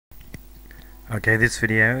Okay, this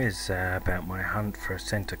video is about my hunt for a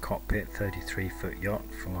centre cockpit 33-foot yacht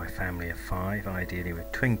for my family of 5, ideally with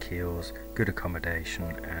twin keels, good accommodation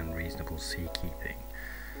and reasonable seakeeping.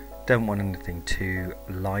 Don't want anything too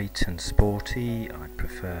light and sporty. I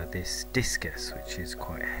prefer this Discus, which is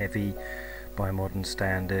quite heavy by modern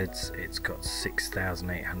standards. It's got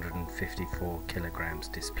 6,854 kilograms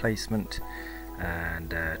displacement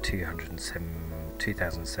and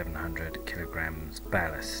 2,700 kilograms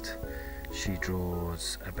ballast. She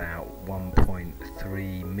draws about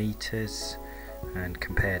 1.3 meters, and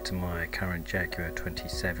compared to my current Jaguar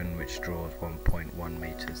 27, which draws 1.1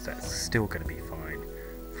 meters, that's still going to be fine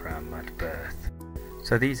for our mud berth.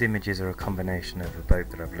 So these images are a combination of a boat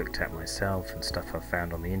that I've looked at myself and stuff I've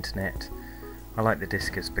found on the internet. I like the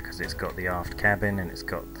Discus because it's got the aft cabin and it's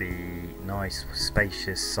got the nice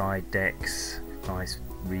spacious side decks, nice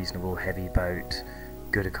reasonable heavy boat,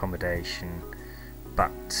 good accommodation,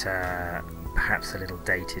 but perhaps a little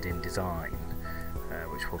dated in design,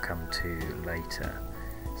 which we'll come to later.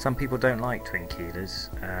 Some people don't like twin keelers.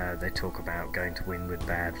 They talk about going to windward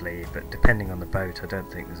badly, but depending on the boat I don't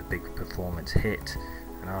think there's a big performance hit,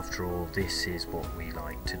 and after all this is what we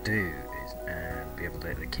like to do, and be able to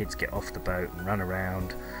let the kids get off the boat and run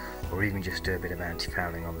around, or even just do a bit of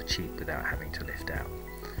anti-fouling on the cheap without having to lift out.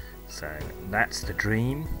 So that's the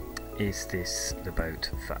dream. Is this the boat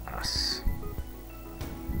for us?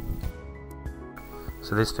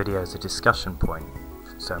 So this video is a discussion point,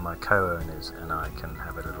 so my co-owners and I can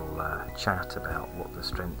have a little chat about what the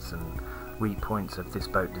strengths and weak points of this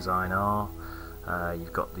boat design are.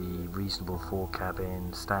 You've got the reasonable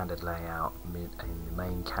forecabin, standard layout in the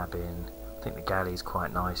main cabin. I think the galley is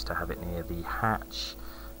quite nice to have it near the hatch.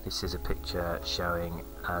 This is a picture showing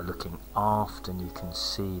looking aft, and you can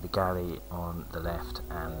see the galley on the left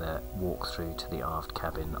and the walk through to the aft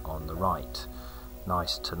cabin on the right.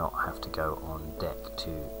 Nice to not have to go on deck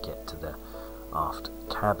to get to the aft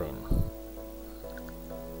cabin.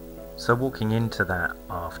 So walking into that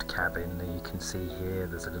aft cabin, you can see here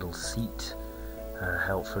there's a little seat,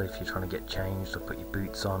 helpful if you're trying to get changed or put your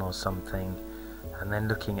boots on or something. And then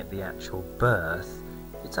looking at the actual berth,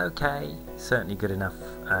 it's okay, certainly good enough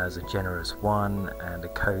as a generous 1 and a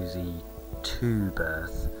cosy 2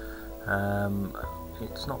 berth.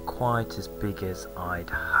 It's not quite as big as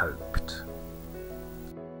I'd hoped.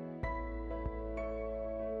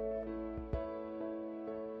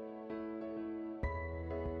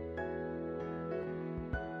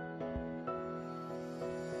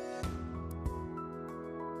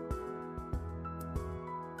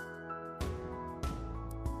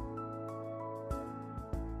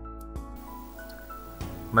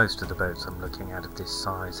 Most of the boats I'm looking at of this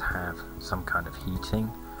size have some kind of heating.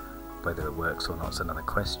 Whether it works or not is another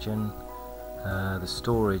question. The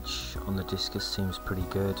storage on the Discus seems pretty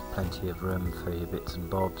good, plenty of room for your bits and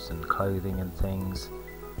bobs and clothing and things.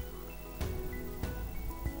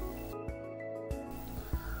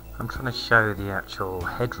 I'm trying to show the actual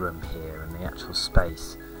headroom here and the actual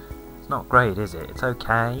space. It's not great, is it? It's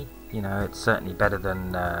okay. You know, it's certainly better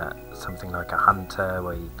than something like a Hunter,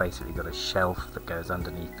 where you've basically got a shelf that goes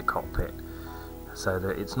underneath the cockpit, so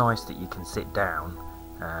that it's nice that you can sit down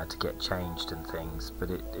to get changed and things, but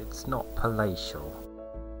it's not palatial.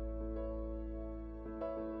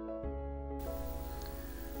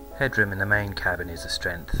 Headroom in the main cabin is a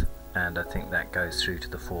strength, and I think that goes through to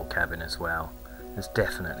the forecabin as well. There's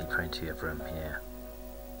definitely plenty of room here.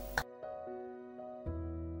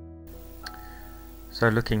 So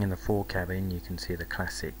looking in the forecabin, you can see the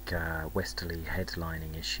classic Westerly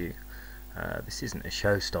headlining issue. This isn't a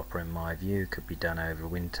showstopper in my view, could be done over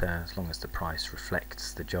winter as long as the price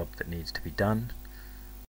reflects the job that needs to be done.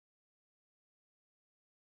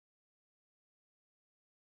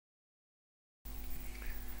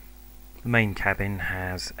 The main cabin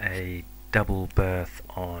has a double berth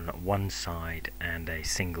on one side and a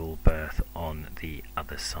single berth on the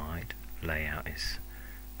other side. Layout is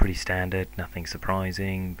pretty standard, nothing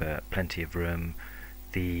surprising, but plenty of room.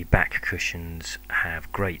 The back cushions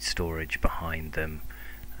have great storage behind them,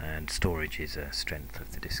 and storage is a strength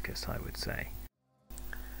of the Discus, I would say.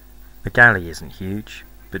 The galley isn't huge,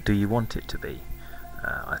 but do you want it to be?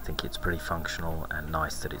 I think it's pretty functional and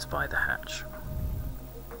nice that it's by the hatch.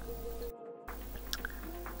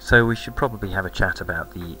 So we should probably have a chat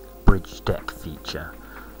about the bridge deck feature.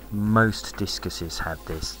 Most Discuses had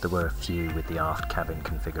this. There were a few with the aft cabin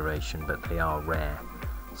configuration, but they are rare.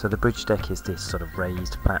 So the bridge deck is this sort of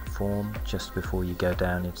raised platform just before you go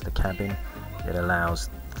down into the cabin. It allows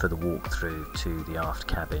for the walk through to the aft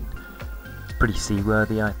cabin. It's pretty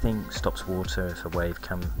seaworthy, I think. Stops water if a wave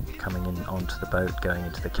coming in onto the boat going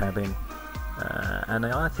into the cabin. and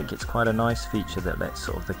I think it's quite a nice feature that lets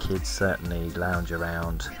sort of the kids certainly lounge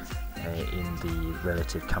around in the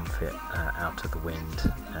relative comfort out of the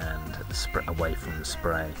wind and away from the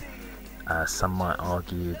spray. Some might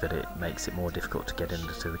argue that it makes it more difficult to get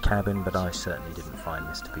into the cabin, but I certainly didn't find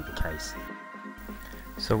this to be the case.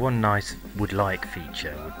 So one nice would-like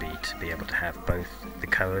feature would be to be able to have both the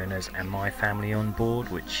co-owners and my family on board,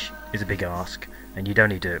 which is a big ask, and you'd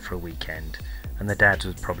only do it for a weekend, and the dads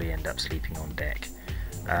would probably end up sleeping on deck.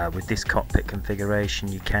 With this cockpit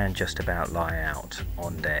configuration, you can just about lie out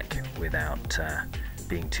on deck without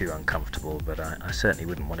being too uncomfortable, but I certainly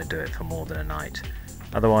wouldn't want to do it for more than a night.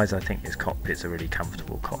 Otherwise, I think this cockpit's a really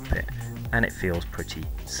comfortable cockpit, and it feels pretty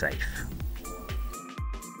safe.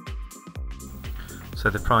 So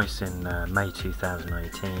the price in May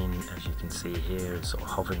 2018, as you can see here, is sort of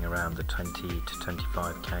hovering around the 20 to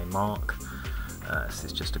 25k mark. This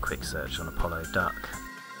is just a quick search on Apollo Duck.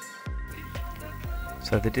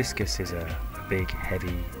 So the Discus is a big,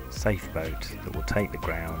 heavy, safe boat that will take the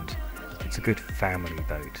ground. It's a good family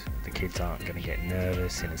boat. The kids aren't going to get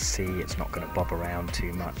nervous in a sea, it's not going to bob around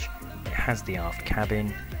too much. It has the aft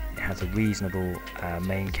cabin, it has a reasonable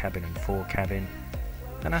main cabin and fore cabin,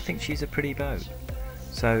 and I think she's a pretty boat.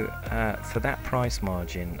 So for that price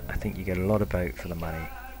margin, I think you get a lot of boat for the money,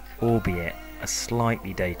 albeit a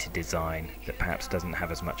slightly dated design that perhaps doesn't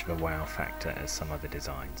have as much of a wow factor as some other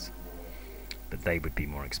designs, but they would be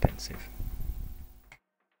more expensive.